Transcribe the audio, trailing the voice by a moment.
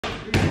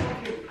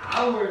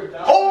Downward.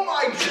 Oh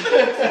my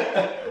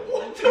god!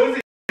 What was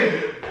it?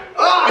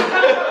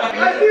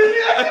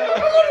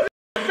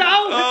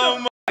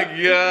 Oh my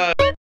god.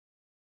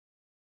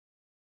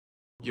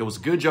 Yo, what's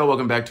good, y'all?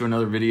 Welcome back to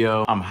another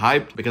video. I'm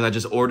hyped because I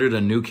just ordered a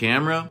new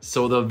camera.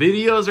 So the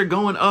videos are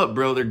going up,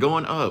 bro. They're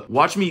going up.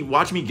 Watch me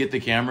get the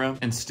camera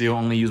and still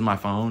only use my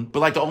phone. But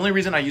like the only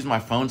reason I use my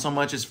phone so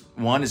much is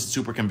one, is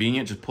super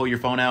convenient. Just pull your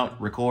phone out,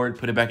 record,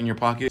 put it back in your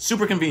pocket.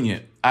 Super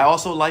convenient. I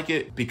also like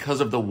it because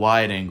of the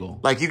wide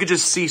angle. Like you could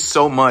just see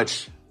so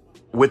much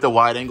with the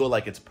wide angle,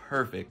 like it's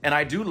perfect. And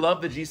I do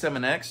love the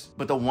G7X,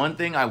 but the one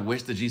thing I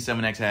wish the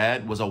G7X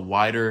had was a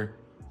wider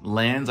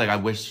lens. Like I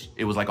wish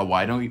it was like a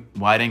wide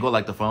angle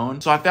like the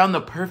phone. So I found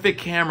the perfect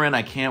camera and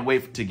I can't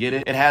wait to get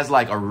it. It has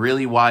like a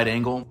really wide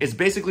angle. It's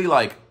basically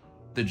like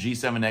the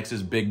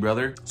G7X's big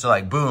brother. So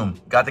like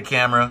boom, got the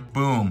camera,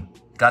 boom,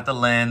 got the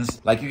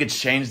lens. Like you could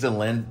change the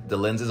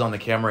lenses on the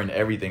camera and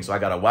everything. So I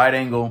got a wide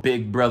angle,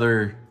 big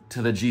brother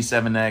to the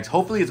G7X.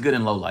 Hopefully it's good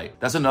in low light.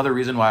 That's another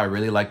reason why I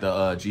really like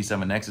the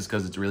G7X is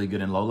because it's really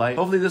good in low light.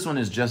 Hopefully this one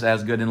is just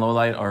as good in low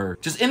light or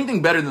just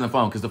anything better than the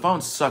phone because the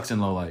phone sucks in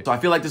low light. So I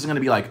feel like this is gonna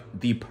be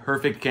like the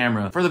perfect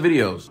camera for the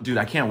videos. Dude,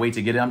 I can't wait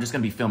to get it. I'm just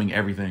gonna be filming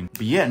everything.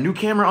 But yeah, new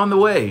camera on the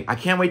way. I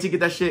can't wait to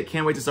get that shit.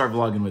 Can't wait to start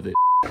vlogging with it.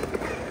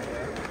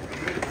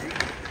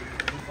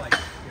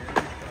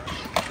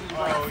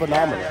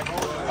 Phenomenal.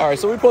 All right,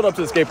 so we pulled up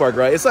to the skate park,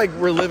 right? It's like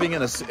we're living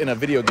in a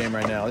video game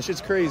right now. This shit's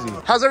crazy.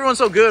 How's everyone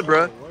so good,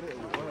 bro?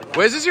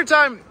 Wait, is this your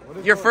time?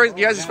 You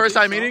guys' first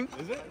time meeting?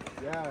 Is it?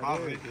 Yeah.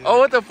 Oh,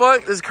 what the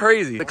fuck? This is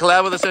crazy. The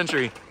collab of the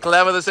century.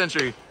 Collab of the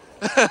century.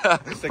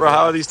 Bro,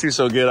 how are these two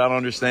so good? I don't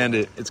understand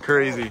it. It's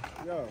crazy.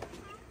 Yo.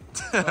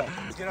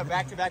 Get up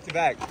back to back to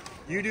back.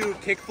 You do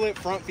kickflip,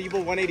 front feeble,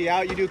 180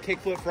 out. You do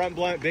kickflip, front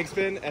blunt, big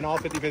spin, and all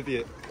 50-50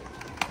 it.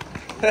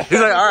 He's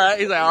like, all right.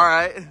 He's like, all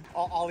right.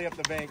 I'll ollie up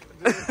the bank.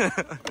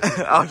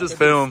 I'll just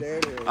film.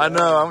 I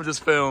know, I'm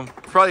just film.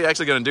 Probably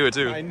actually gonna do it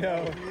too. I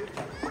know.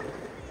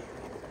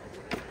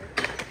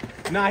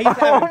 Nah, he's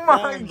having fun,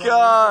 my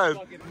god.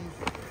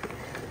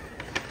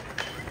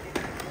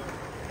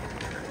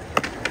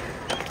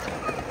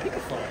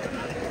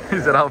 He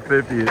said I'll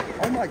 50 it.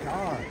 Oh my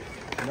god.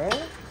 No?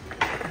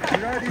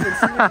 You're not even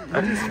serious.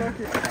 You're just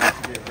fucking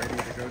about to get ready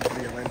to go to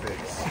the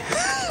Olympics.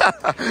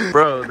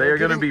 Bro, they are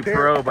gonna be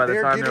pro by the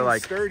time they're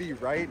like sturdy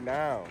right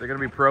now. They're gonna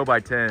be pro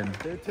by 10.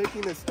 They're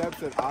taking the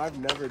steps that I've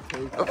never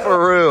taken.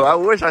 For real. I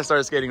wish I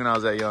started skating when I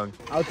was that young.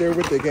 Out there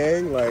with the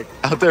gang, like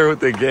out there with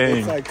the gang.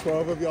 It's like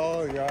 12 of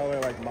y'all and y'all are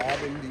like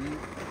mobbing deep.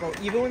 Bro,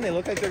 even when they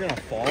look like they're gonna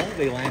fall,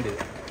 they land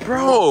it.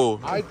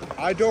 Bro, I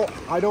don't.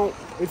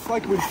 It's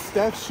like when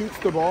Steph shoots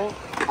the ball,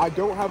 I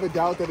don't have a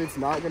doubt that it's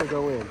not gonna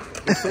go in.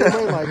 The same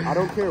way, like I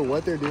don't care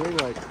what they're doing,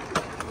 like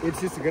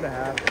it's just gonna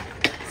happen.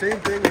 Same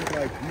thing with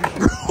like.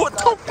 What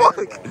the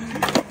fuck?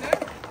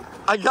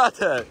 I got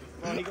that.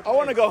 I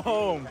want to go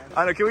home.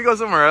 I know. Can we go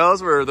somewhere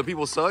else where the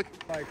people suck?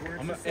 Like,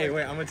 hey,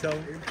 wait. I'm gonna tell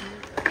him.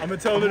 I'm gonna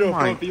tell him to do a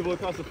front feeble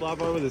across the flat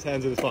bar with his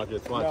hands in his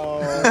pockets. Watch. No.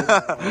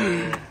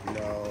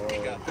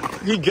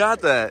 He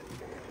got that.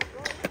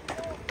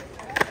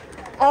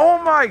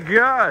 Oh my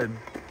god.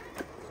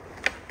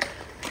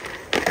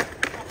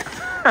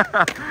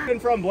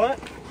 From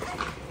blunt.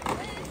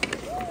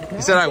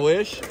 He said I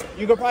wish.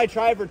 You could probably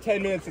try for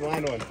 10 minutes and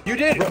land one. You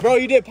did, bro.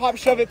 You did pop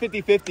shove it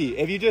 50-50.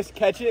 If you just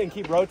catch it and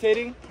keep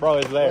rotating, bro,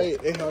 it's there. Wait,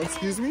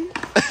 excuse me?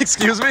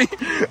 Excuse me?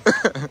 Got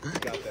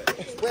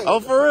that. Oh,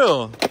 for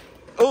real?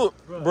 Oh,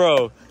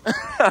 bro.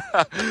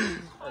 I'll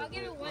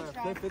give it one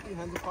try. 50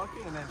 hands in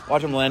pocket and then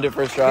Watch him land it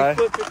first try.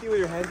 flip 50 with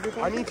your hands in your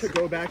pocket. I need to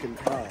go back and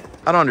try.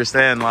 I don't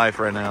understand life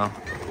right now.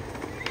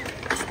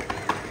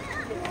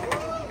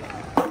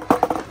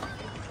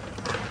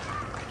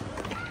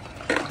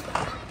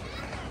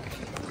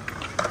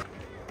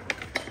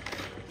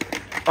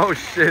 Oh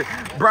shit.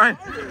 Brian's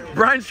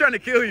trying to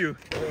kill you.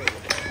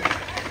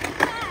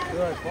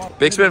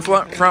 Big spin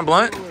front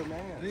blunt?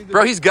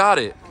 Bro, he's got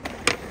it.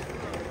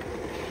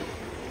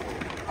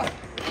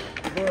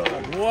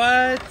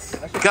 What?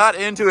 Got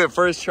into it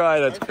first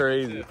try. That's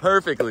crazy.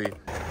 Perfectly.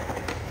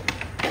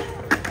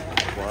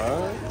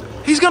 What?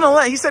 He's gonna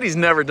let. He said he's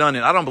never done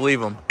it. I don't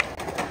believe him.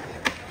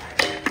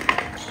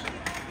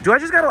 Do I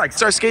just gotta like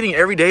start skating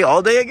every day,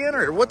 all day again,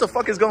 or what the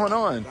fuck is going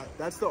on?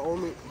 That's the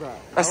only.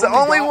 That's the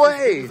only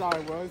way. I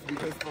was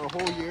because for a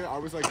whole year I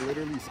was like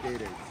literally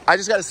skating. I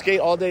just gotta skate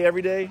all day,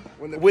 every day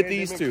with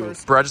these two.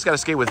 Bro, I just gotta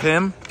skate with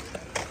him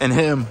and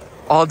him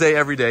all day,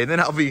 every day. Then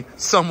I'll be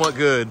somewhat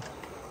good.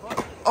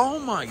 Oh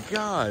my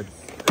god.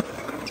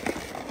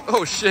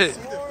 Oh shit.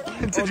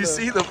 Did you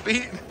see the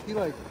feet?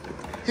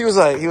 He was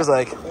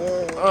like,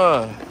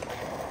 Whoa.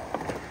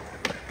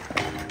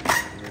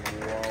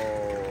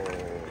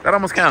 That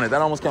almost counted.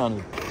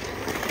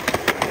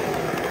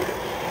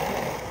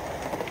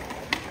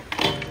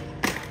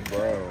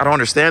 Bro. I don't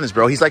understand this,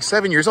 bro. He's like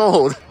 7 years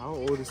old. How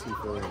old is he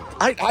for real?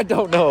 I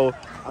don't know.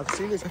 I've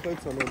seen his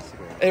clips on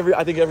Instagram.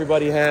 I think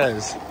everybody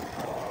has.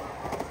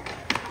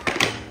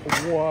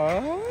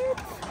 What?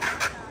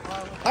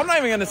 I'm not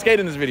even gonna skate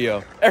in this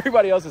video.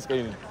 Everybody else is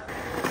skating.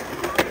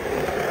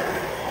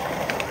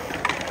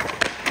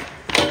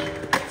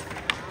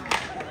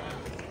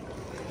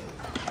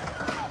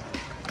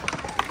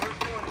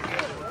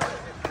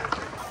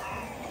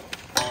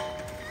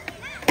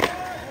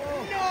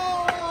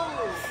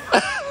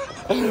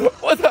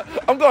 What the?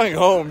 I'm going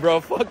home,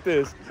 bro. Fuck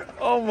this.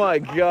 Oh my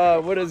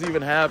God, what is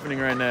even happening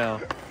right now?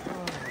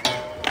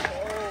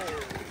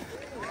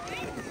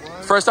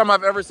 First time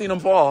I've ever seen him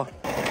fall.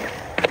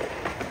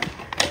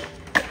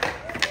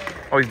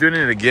 Oh, he's doing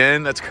it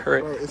again? That's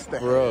crazy. Bro, it's the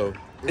bro.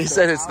 hair. He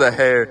said it's the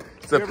hair.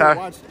 It's the you power. ever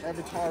watched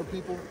Avatar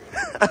people?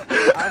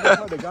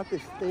 Avatar, they got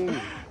this thing,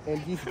 and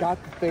he's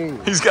got the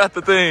thing. He's got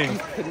the thing.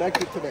 He's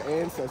connected to the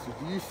ancestors.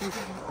 Do you see?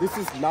 This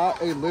is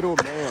not a little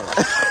man.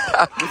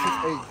 This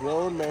is a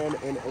grown man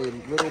in a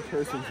little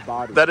person's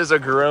body. That is a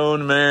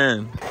grown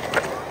man.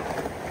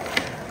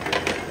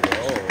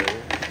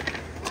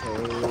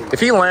 Oh. If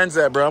he lands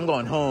that, bro, I'm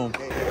going home.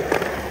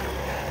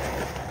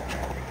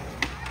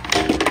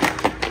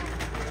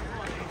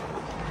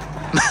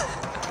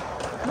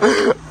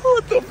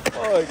 What the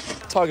fuck?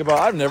 Talk about,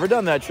 I've never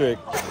done that trick.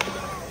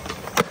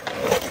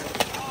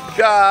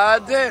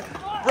 God damn.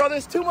 Bro,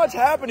 there's too much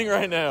happening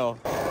right now.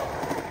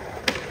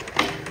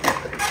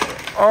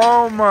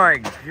 Oh my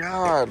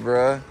God,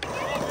 bro.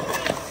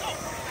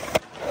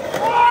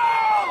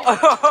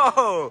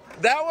 Oh,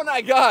 that one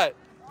I got.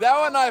 That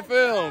one I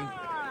filmed.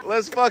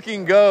 Let's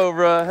fucking go,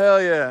 bro.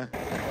 Hell yeah.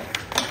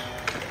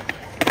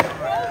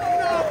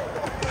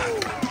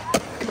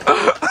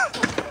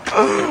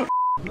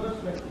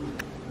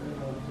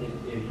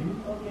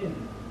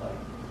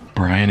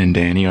 Brian and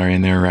Danny are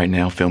in there right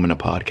now filming a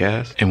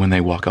podcast, and when they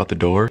walk out the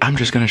door, I'm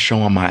just gonna show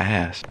them my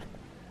ass.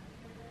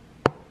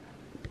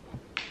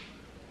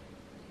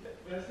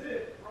 That's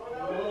it.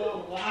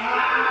 Oh, wow.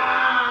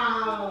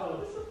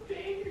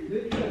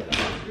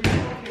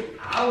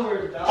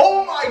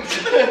 Oh my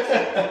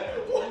God.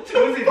 What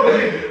is he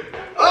doing?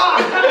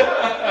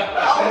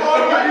 How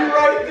long are you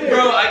right there?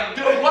 Bro,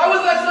 why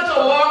was that such a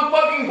long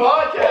fucking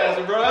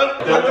podcast, bro? I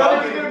thought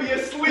he was gonna be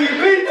asleep.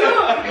 Me too.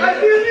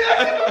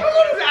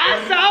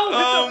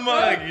 Oh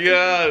my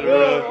God,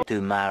 bro.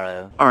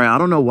 Tomorrow. All right, I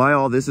don't know why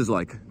all this is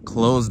like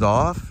closed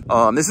off.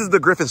 This is the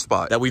Griffith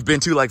spot that we've been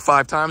to like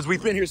 5 times.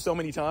 We've been here so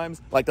many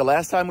times. Like the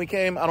last time we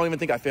came, I don't even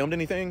think I filmed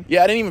anything.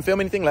 Yeah, I didn't even film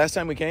anything last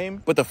time we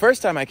came. But the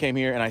first time I came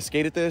here and I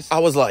skated this, I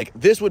was like,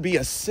 this would be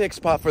a sick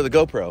spot for the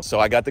GoPro. So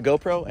I got the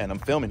GoPro and I'm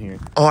filming here.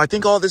 Oh, I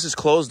think all this is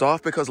closed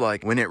off because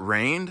like when it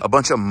rained, a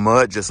bunch of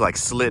mud just like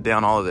slid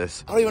down all of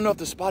this. I don't even know if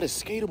the spot is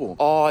skatable.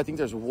 Oh, I think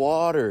there's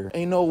water.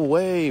 Ain't no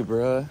way,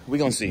 bruh. We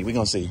gonna see, we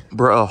gonna see.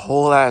 Bruh, a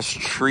whole ass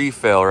tree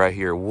fell right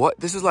here. What?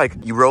 This is like,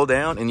 you roll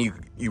down and you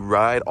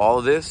ride all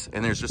of this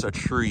and there's just a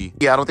tree.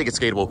 Yeah, I don't think it's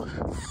skatable.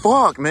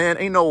 Fuck, man,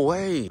 ain't no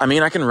way. I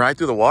mean, I can ride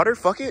through the water,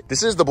 fuck it.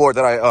 This is the board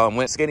that I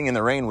went skating in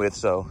the rain with,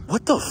 so.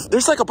 What the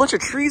there's like a bunch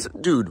of trees.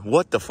 Dude,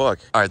 what the fuck?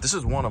 All right, this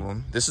is one of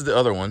them. This is the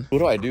other one. What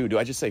do I do? Do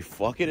I just say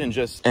fuck it and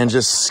just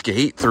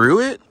skate through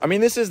it? I mean,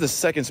 this is the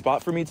second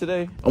spot for me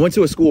today. I went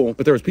to a school,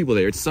 but there was people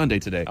there. It's Sunday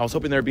today. I was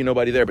hoping there'd be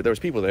nobody there, but there was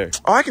people there.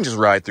 Oh, I can just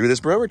ride through this,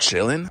 bro. We're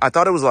chilling. I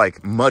thought it was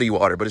like muddy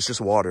water, but it's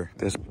just water.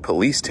 There's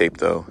police tape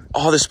though.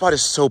 Oh, this spot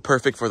is so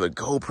perfect for the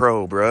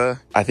GoPro, bruh.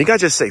 I think I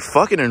just say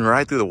fuck it and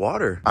ride through the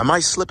water. I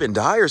might slip and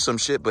die or some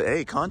shit, but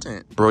hey,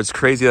 content. Bro, it's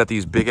crazy that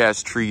these big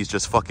ass trees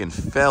just fucking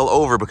fell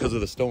over because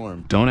of the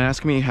storm. Don't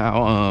ask me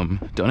how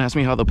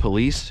the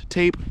police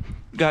tape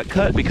got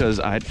cut because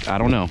I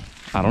don't know.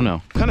 I don't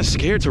know. I'm kind of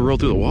scared to roll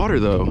through the water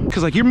though.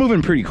 Cause like you're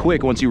moving pretty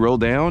quick once you roll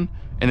down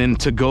and then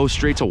to go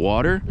straight to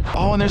water.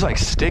 Oh, and there's like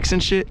sticks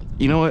and shit.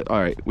 You know what? All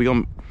right,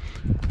 I'm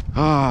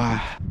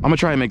gonna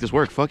try and make this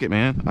work. Fuck it,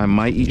 man. I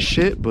might eat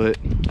shit, but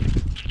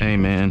hey,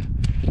 man,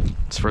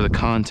 it's for the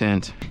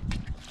content.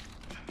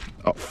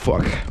 Oh,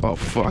 fuck. Oh,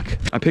 fuck.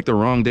 I picked the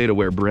wrong day to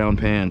wear brown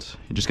pants.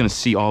 You're just gonna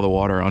see all the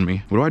water on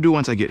me. What do I do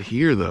once I get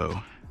here, though?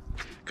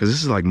 Because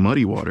this is like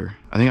muddy water.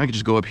 I think I could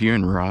just go up here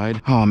and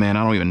ride. Oh, man,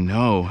 I don't even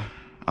know.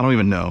 I don't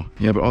even know.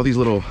 Yeah, but all these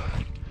little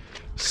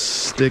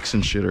sticks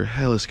and shit are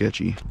hella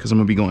sketchy. Because I'm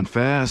gonna be going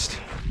fast.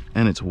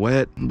 And it's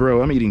wet.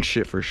 Bro, I'm eating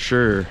shit for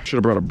sure. Should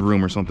have brought a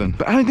broom or something.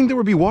 But I didn't think there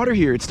would be water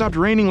here. It stopped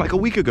raining like a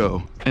week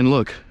ago. And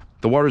look,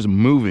 the water's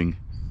moving.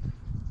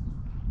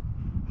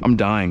 I'm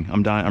dying.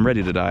 I'm dying. I'm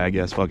ready to die, I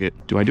guess. Fuck it.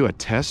 Do I do a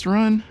test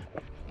run?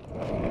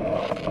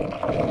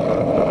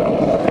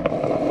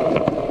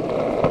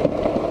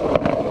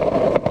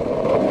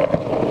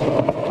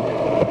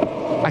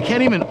 I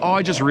can't even, oh,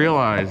 I just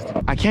realized.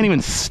 I can't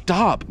even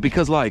stop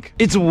because like,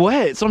 it's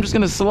wet, so I'm just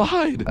gonna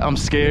slide. I'm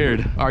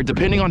scared. All right,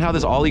 depending on how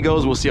this ollie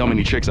goes, we'll see how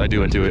many tricks I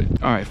do into it.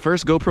 All right,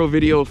 first GoPro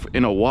video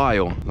in a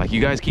while. Like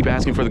you guys keep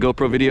asking for the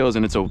GoPro videos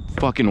and it's a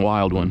fucking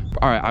wild one.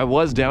 All right, I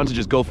was down to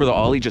just go for the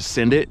ollie, just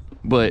send it,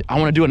 but I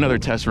wanna do another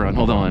test run,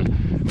 hold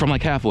on. From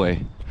like halfway.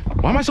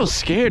 Why am I so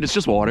scared? It's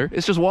just water,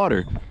 it's just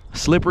water.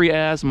 Slippery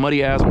ass,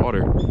 muddy ass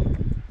water.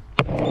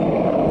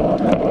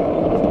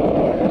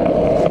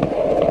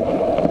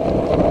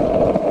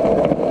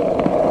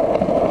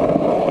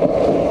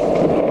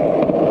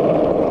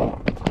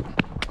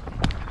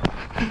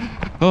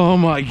 Oh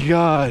my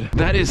God,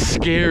 that is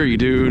scary,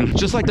 dude.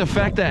 Just like the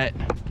fact that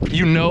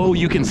you know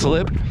you can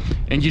slip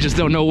and you just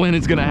don't know when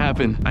it's gonna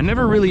happen. I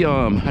never really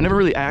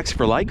asked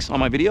for likes on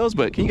my videos,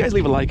 but can you guys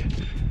leave a like?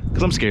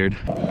 Cause I'm scared.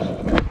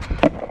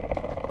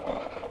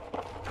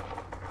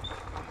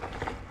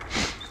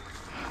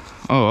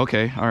 Oh,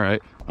 okay. All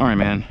right. All right,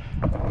 man.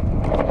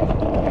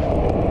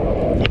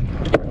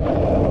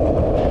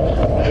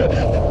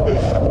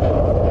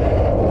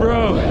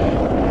 Bro.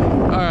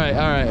 All right,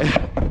 all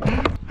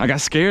right. I got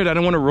scared. I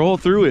didn't want to roll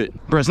through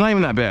it. Bro, it's not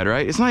even that bad,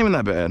 right? It's not even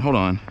that bad. Hold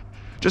on.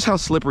 Just how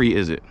slippery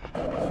is it?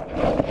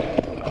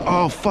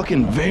 Oh,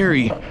 fucking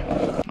very. All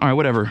right,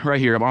 whatever. Right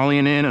here. I'm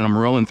ollieing in and I'm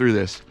rolling through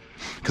this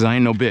because I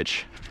ain't no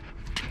bitch.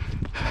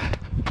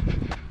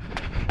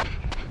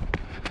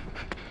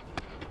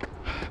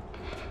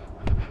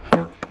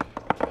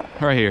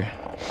 Right here.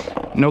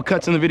 No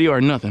cuts in the video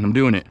or nothing. I'm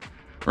doing it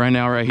right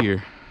now, right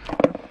here.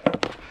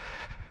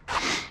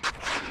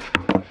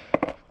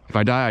 If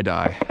I die, I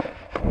die.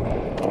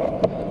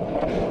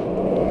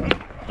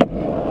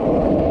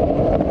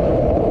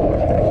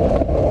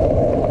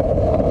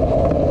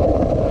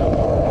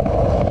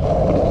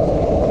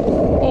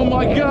 Oh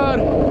my God.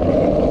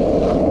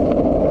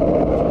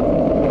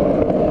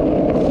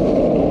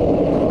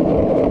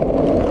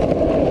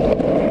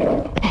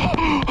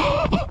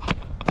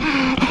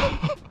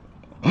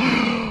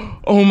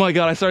 Oh my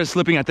God, I started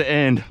slipping at the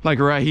end, like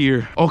right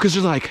here. Oh, cause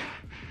there's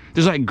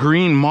like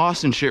green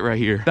moss and shit right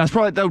here. That's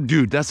probably, though,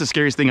 dude, that's the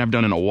scariest thing I've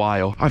done in a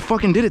while. I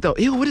fucking did it though.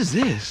 Ew, what is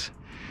this?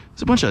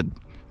 It's a bunch of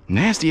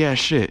nasty ass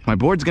shit. My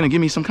board's gonna give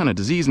me some kind of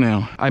disease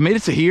now. I made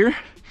it to here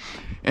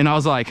and I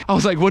was like,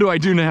 what do I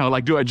do now?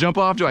 Like, do I jump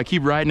off? Do I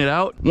keep riding it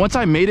out? Once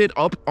I made it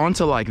up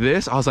onto like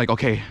this, I was like,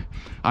 okay,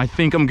 I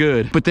think I'm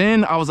good. But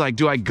then I was like,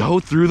 do I go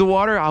through the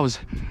water?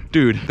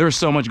 Dude, there was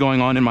so much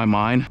going on in my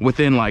mind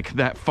within like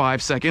that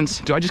 5 seconds.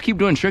 Do I just keep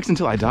doing tricks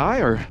until I die?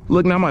 Or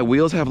look, now my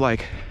wheels have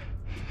like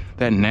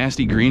that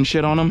nasty green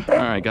shit on them. All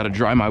right, gotta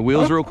dry my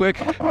wheels real quick.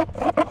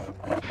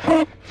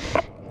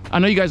 I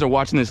know you guys are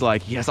watching this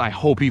like, yes, I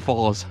hope he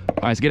falls. All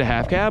right, let's get a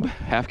half cab.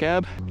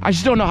 I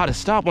just don't know how to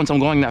stop once I'm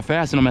going that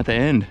fast and I'm at the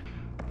end.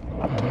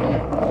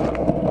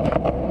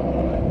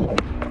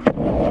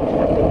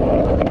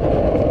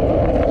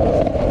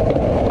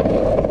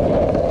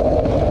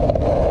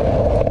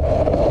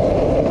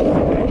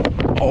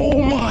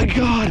 Oh my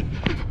God.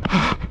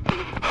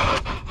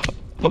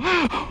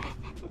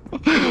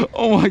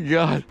 Oh my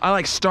God. I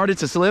like started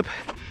to slip,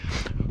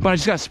 but I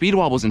just got speed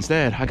wobbles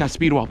instead. I got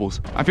speed wobbles.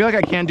 I feel like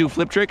I can't do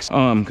flip tricks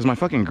because my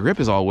fucking grip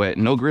is all wet.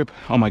 No grip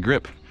on my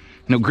grip.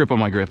 No grip on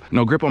my grip.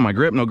 No grip on my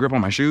grip. No grip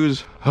on my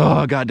shoes.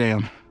 Oh,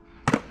 goddamn.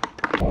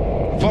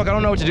 Fuck, I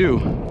don't know what to do.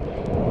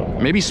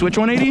 Maybe switch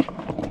 180?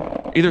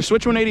 Either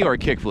switch 180 or a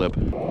kick flip.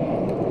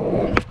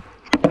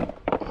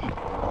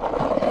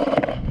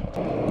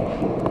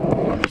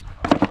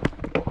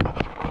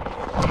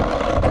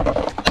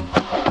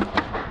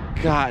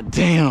 God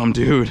damn,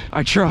 dude.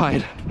 I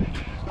tried.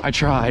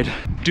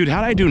 Dude,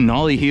 how'd I do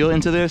nollie heel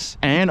into this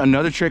and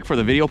another trick for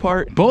the video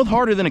part? Both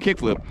harder than a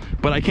kickflip,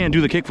 but I can't do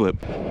the kickflip.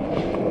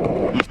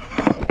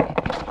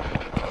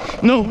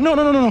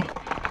 No.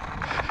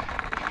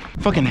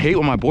 Fucking hate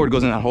when my board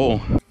goes in that hole.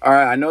 All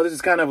right, I know this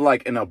is kind of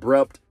like an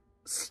abrupt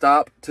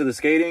stop to the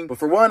skating, but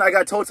for one, I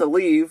got told to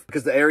leave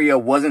because the area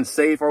wasn't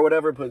safe or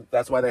whatever, but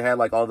that's why they had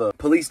like all the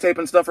police tape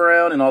and stuff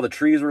around and all the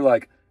trees were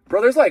like,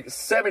 bro, there's like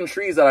 7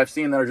 trees that I've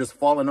seen that are just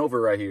falling over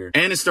right here.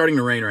 And it's starting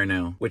to rain right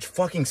now, which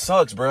fucking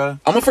sucks, bruh.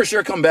 I'm gonna for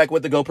sure come back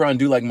with the GoPro and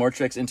do like more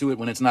tricks into it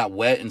when it's not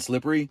wet and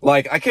slippery.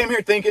 Like, I came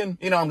here thinking,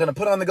 you know, I'm gonna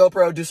put on the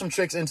GoPro, do some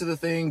tricks into the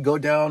thing, go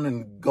down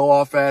and go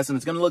off fast, and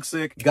it's gonna look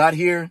sick. Got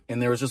here,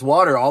 and there was just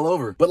water all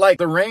over. But like,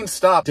 the rain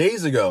stopped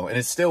days ago, and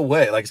it's still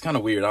wet. Like, it's kind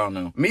of weird, I don't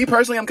know. Me,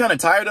 personally, I'm kind of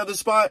tired of the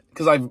spot,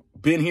 because I've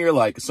been here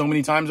like so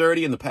many times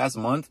already in the past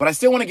month. But I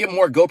still want to get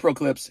more GoPro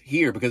clips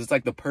here, because it's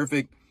like this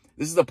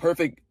is the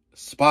perfect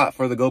spot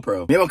for the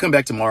GoPro. Maybe I'll come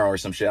back tomorrow or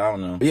some shit, I don't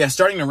know. But yeah,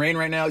 starting to rain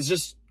right now. It's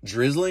just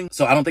drizzling,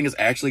 so I don't think it's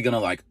actually gonna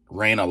like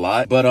rain a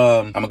lot. But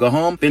I'm gonna go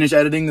home, finish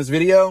editing this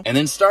video, and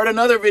then start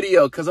another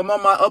video because I'm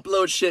on my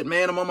upload shit,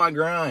 man. I'm on my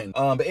grind.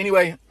 But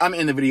anyway, I'm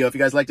in the video. If you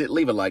guys liked it,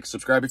 leave a like,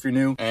 subscribe if you're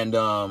new, and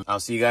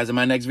I'll see you guys in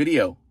my next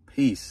video.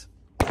 Peace.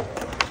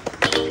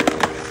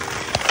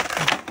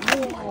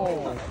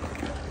 Whoa.